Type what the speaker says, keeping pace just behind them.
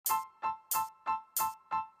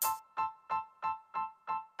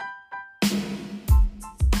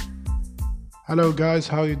Hello guys,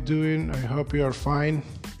 how you doing? I hope you are fine.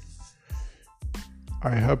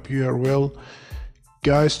 I hope you are well.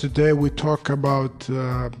 Guys, today we talk about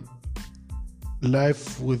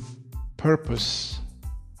life with purpose.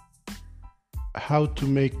 How to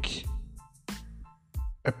make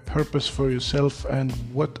a purpose for yourself and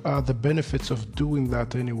what are the benefits of doing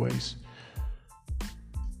that anyways.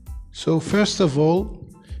 So first of all,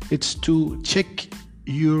 it's to check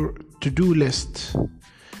your to-do list.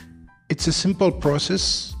 It's a simple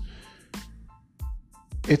process.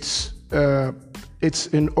 It's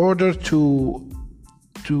in order to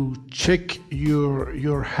check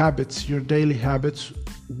your habits, your daily habits,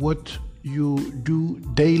 what you do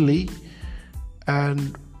daily,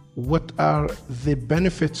 and what are the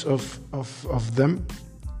benefits of them,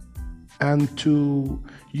 and to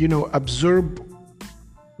observe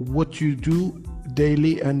what you do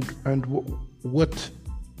daily and what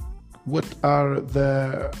are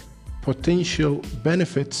the potential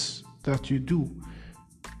benefits that you do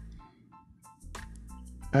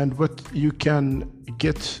and what you can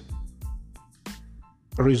get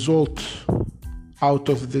a result out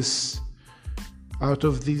of these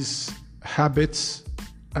habits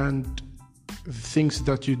and things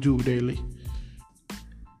that you do daily.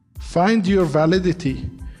 Find your validity.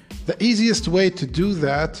 The easiest way to do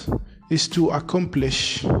that is to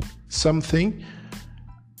accomplish something.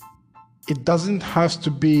 It doesn't have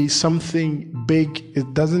to be something big.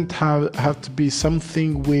 It doesn't have to be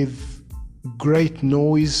something with great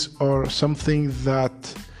noise or something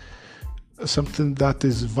that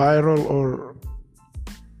is viral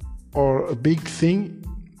or a big thing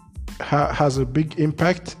has a big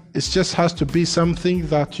impact. It just has to be something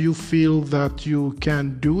that you feel that you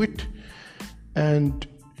can do it and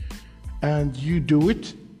you do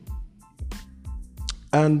it.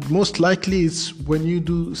 And most likely it's when you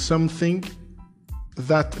do something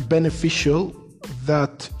that beneficial,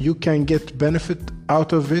 that you can get benefit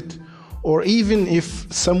out of it, or even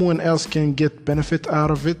if someone else can get benefit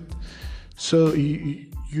out of it. So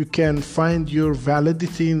you can find your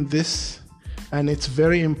validity in this, and it's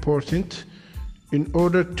very important in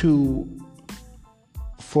order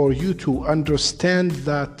for you to understand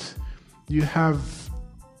that you have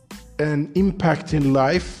an impact in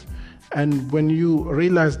life. And when you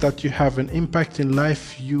realize that you have an impact in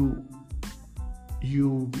life, you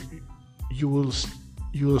will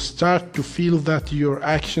start to feel that your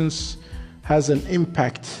actions has an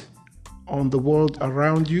impact on the world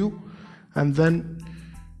around you, and then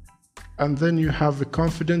you have the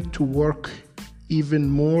confidence to work even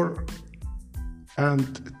more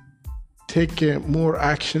and take more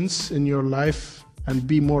actions in your life and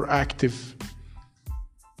be more active.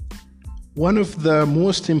 One of the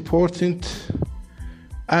most important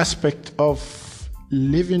aspects of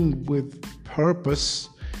living with purpose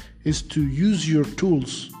is to use your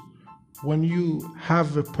tools. When you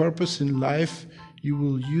have a purpose in life, you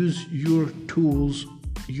will use your tools,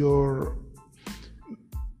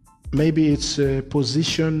 maybe it's a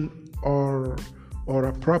position or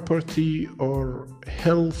a property or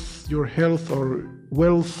your health or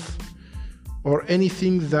wealth or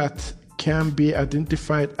anything that can be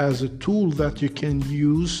identified as a tool that you can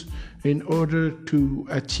use in order to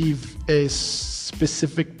achieve a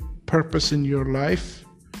specific purpose in your life.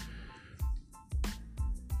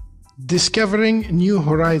 Discovering new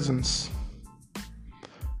horizons.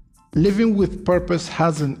 Living with purpose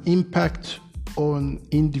has an impact on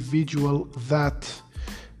individual that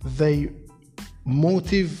they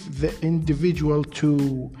motivate the individual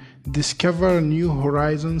to discover new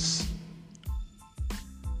horizons,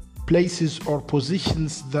 places or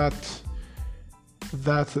positions that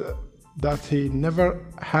he never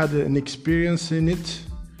had an experience in it.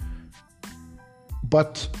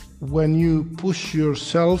 But when you push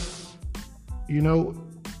yourself, you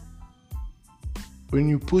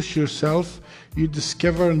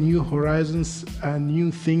discover new horizons and new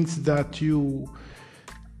things that you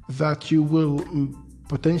will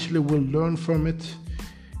potentially learn from it.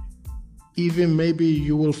 Even maybe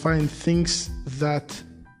you will find things that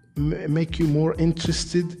make you more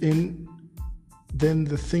interested in than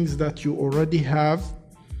the things that you already have.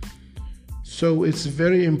 So it's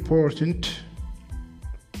very important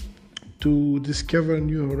to discover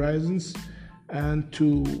new horizons and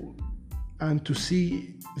to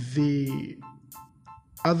see the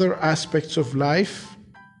other aspects of life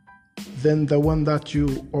than the one that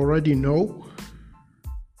you already know,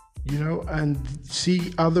 and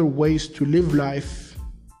see other ways to live life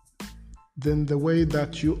than the way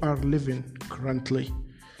that you are living currently.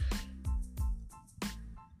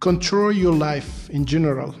 Control your life in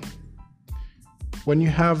general. When you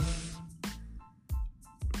have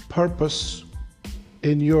purpose,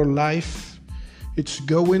 in your life. It's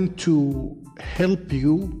going to help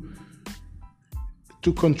you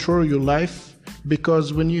to control your life,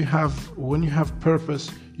 because when you have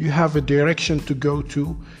purpose, you have a direction to go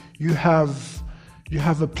to, you have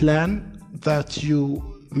a plan that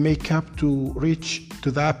you make up to reach to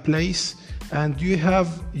that place, and you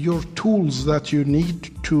have your tools that you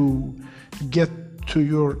need to get to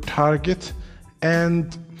your target.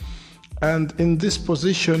 And in this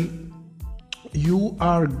position, you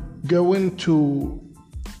are going to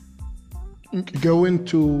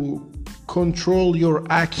control your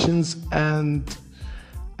actions and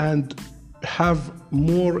have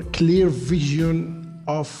more clear vision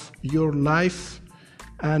of your life,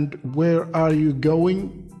 and where are you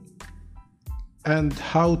going, and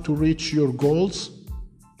how to reach your goals,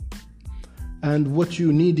 and what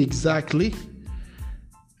you need exactly.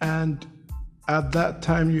 And at that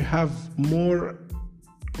time you have more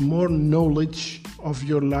knowledge of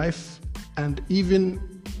your life, and even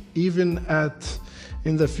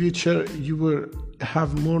in the future you will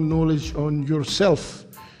have more knowledge on yourself.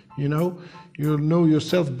 You'll know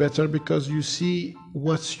yourself better, because you see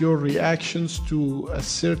what's your reactions to a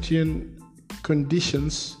certain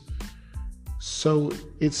conditions. So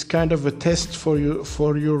it's kind of a test for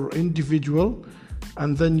your individual,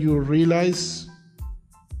 and then you realize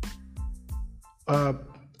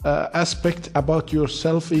aspect about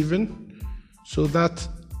yourself even, so that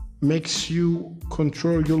makes you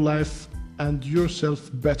control your life and yourself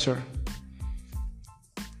better.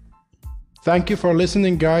 Thank you for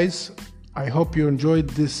listening, guys. I hope you enjoyed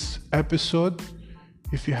this episode.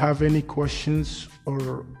 If you have any questions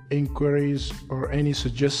or inquiries or any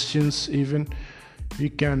suggestions even, you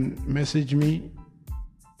can message me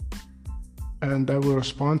and I will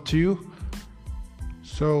respond to you.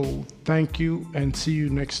 So thank you, and see you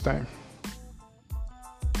next time.